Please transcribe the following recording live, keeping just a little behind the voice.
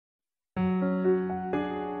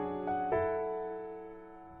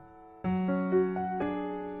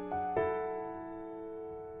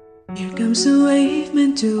Here comes a wave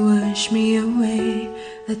meant to wash me away,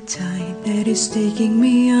 a tide that is taking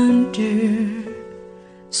me under.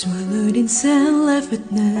 Swallowed in sand, left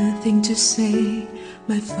with nothing to say,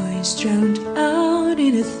 my voice drowned out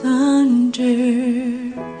in the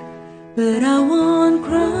thunder. But I won't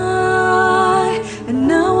cry,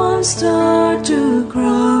 and I won't start to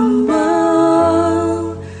crumble.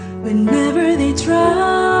 Whenever they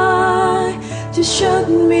try to shut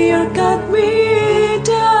me or cut me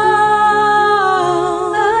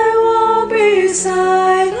down, I won't be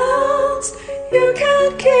silenced. You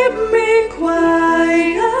can't keep me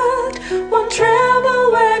quiet. Won't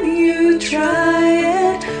tremble when you try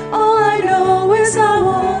it. All I know is I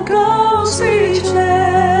won't go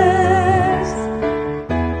speechless.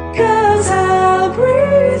 'Cause I'll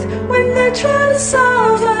breathe when they try to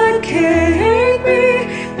suffocate me.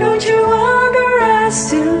 Don't you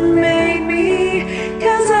underestimate me,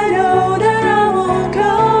 'cause I know that I won't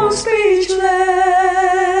go speechless.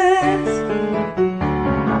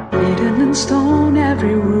 Written in stone,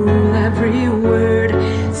 every rule, every word,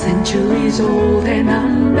 centuries old and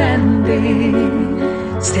unbending.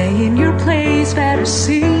 Stay in your place, better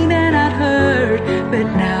seen and not heard, but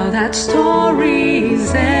now that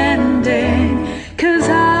story's ending. 'Cause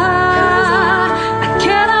I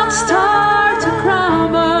cannot start to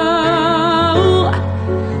crumble.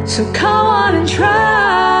 So come on and try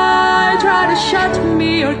to shut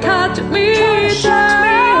me or cut me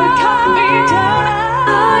down.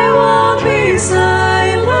 I won't be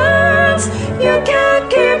silenced. You can't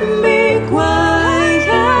keep me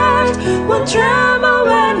quiet. Won't tremble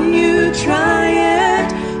when you try it.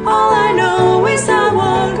 All I know is I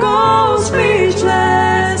won't go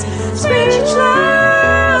speechless.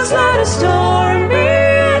 Speechless, let a storm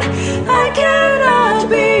in. I cannot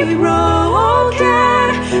be broken.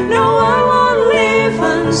 No, I won't leave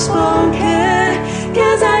unspoken,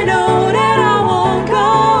 'cause I know that I won't go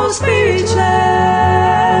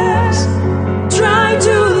speechless. Try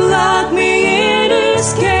to lock me in this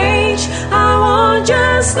cage, I won't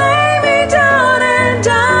just lay me down and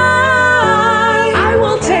die. I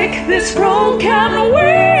will take this broken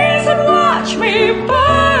wings and watch me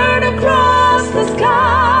burn across the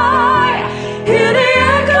sky. Hear the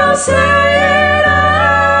echoes saying I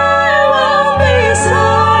won't be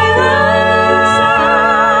silenced.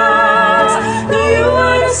 Do you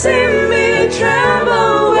wanna see me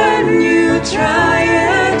tremble when you try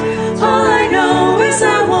it? All I know is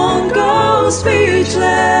I won't go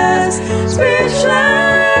speechless.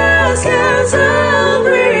 Speechless, 'cause I'll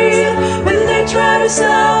breathe when they try to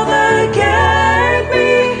suffocate me.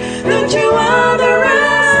 Don't you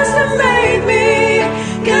underestimate me,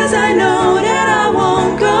 'cause I know that I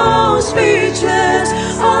won't go speechless.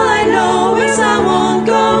 All I know is I won't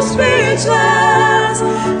go speechless.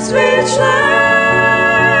 Speechless.